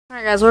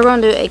Alright guys, we're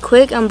going to do a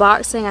quick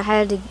unboxing. I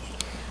had to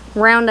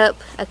round up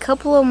a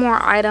couple of more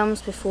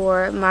items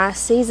before my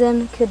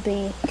season could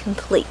be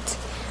complete.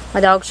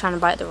 My dog's trying to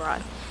bite the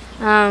rod.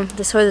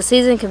 So the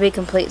season could be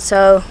complete.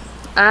 So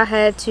I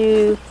had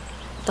to,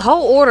 the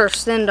whole order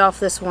stemmed off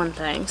this one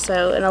thing.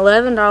 So an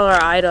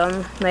 $11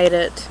 item made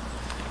it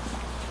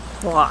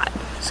a lot.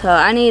 So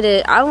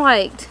I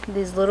liked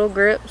these little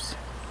grips.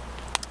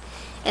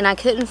 And I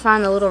couldn't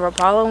find the little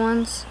Rapala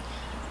ones.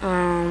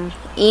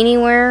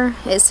 Anywhere.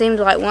 It seemed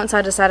like once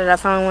I decided I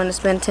finally wanted to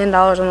spend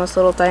 $10 on this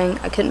little thing,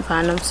 I couldn't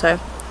find them, so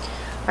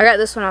I got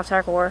this one off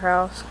Tackle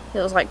Warehouse. It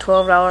was like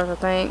 $12, I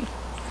think.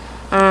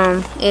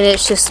 And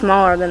it's just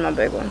smaller than my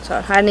big one,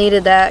 so I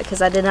needed that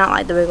because I did not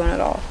like the big one at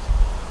all.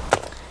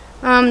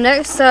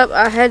 Next up,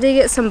 I had to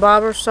get some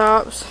bobber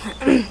stops.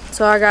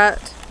 So I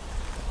got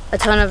a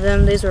ton of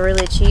them. These were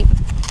really cheap.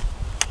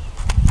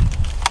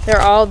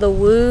 They're all the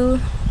Woo,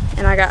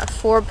 and I got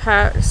 4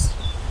 packs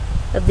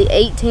of the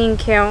 18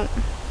 count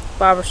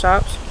bobber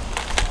stops.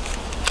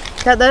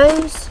 Got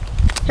those.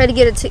 Had to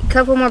get a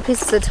couple more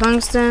pieces of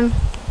tungsten.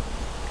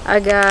 I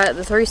got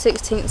the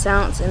 3/16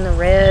 ounce in the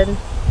red.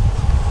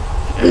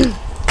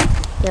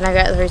 Then I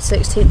got the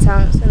 3/16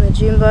 ounce in the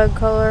June bug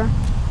color.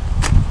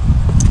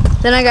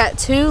 Then I got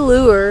 2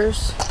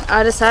 lures.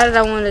 I decided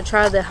I wanted to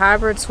try the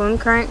hybrid swim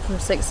crank from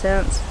 6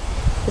 Sense.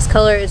 This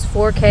color is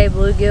 4K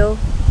bluegill.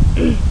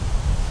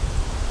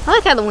 I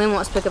like how the wind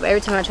wants to pick up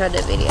every time I try to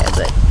do a video,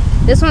 but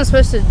this one's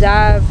supposed to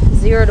dive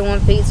 0 to 1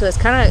 feet, so it's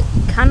kind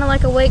of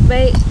like a wake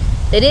bait.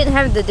 They didn't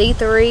have the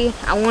D3.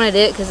 I wanted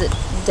it because it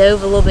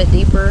dove a little bit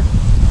deeper.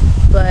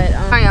 But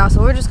alright y'all,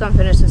 so we're just gonna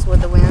finish this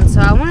with the wind.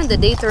 So I wanted the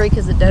D3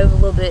 because it dove a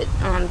little bit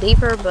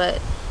deeper, but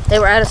they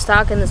were out of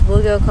stock in this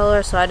bluegill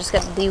color, so I just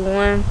got the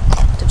D1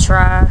 to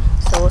try.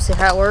 So we'll see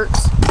how it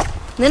works.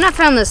 And then I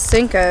found this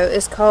Senko.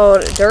 It's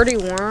called Dirty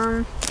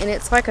Worm, and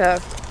it's like a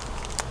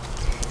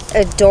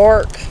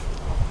dark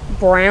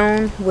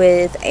brown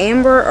with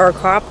amber or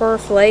copper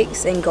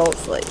flakes and gold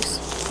flakes.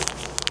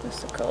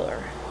 That's the color.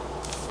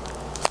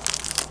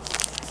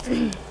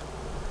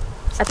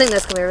 I think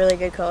that's gonna be a really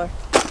good color.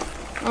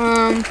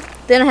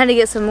 Then I had to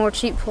get some more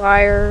cheap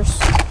pliers,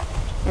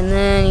 and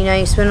then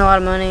you spend a lot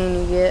of money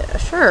and you get a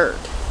shirt.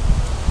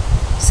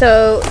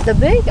 So the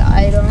big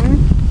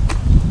item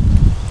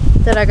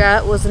that I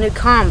got was a new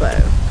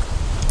combo.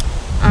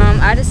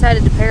 I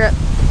decided to pair up.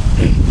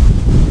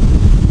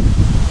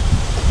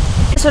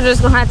 So we're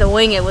just gonna have to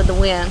wing it with the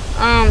wind.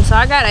 So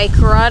I got a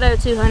Curado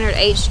 200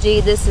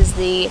 HD. This is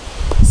the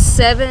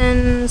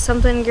 7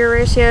 something gear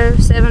ratio,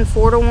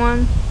 7:4 to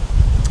 1.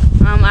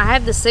 I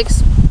have the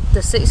 6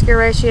 gear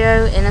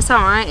ratio, and it's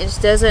alright. It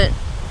just doesn't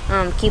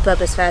keep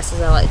up as fast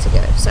as I like to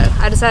go. So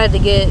I decided to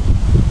get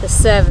the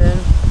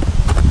 7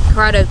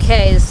 Curado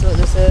K. This is what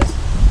this is,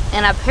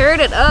 and I paired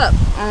it up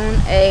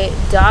on a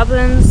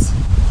Dobyns.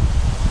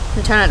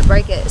 I'm trying not to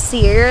break it.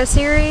 Sierra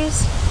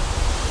series.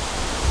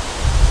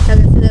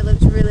 That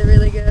looks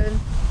really good.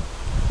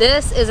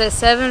 This is a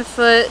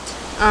 7-foot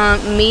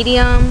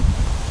medium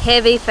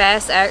heavy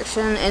fast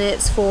action, and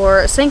it's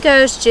for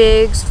Senkos,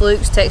 jigs,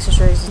 flukes, Texas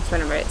rigs, and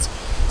spinnerbaits.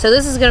 So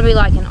this is going to be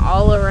like an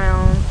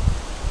all-around,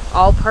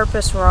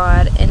 all-purpose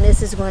rod, and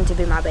this is going to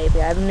be my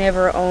baby. I've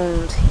never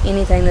owned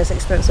anything this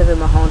expensive in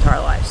my whole entire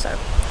life, so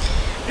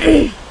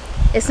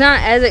it's not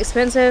as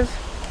expensive,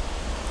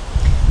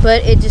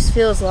 but it just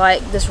feels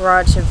like this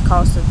rod should have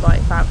costed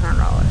like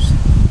 $500.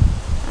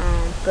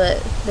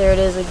 But there it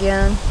is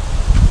again.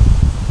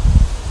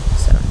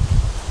 So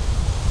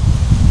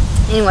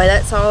anyway,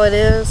 that's all it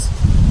is.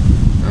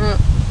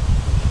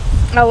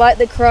 I like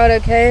the Curado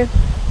K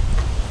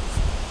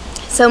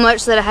so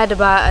much that I had to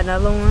buy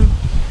another one.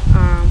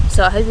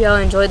 So I hope y'all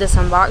enjoyed this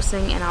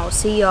unboxing, and I will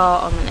see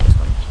y'all on the next one.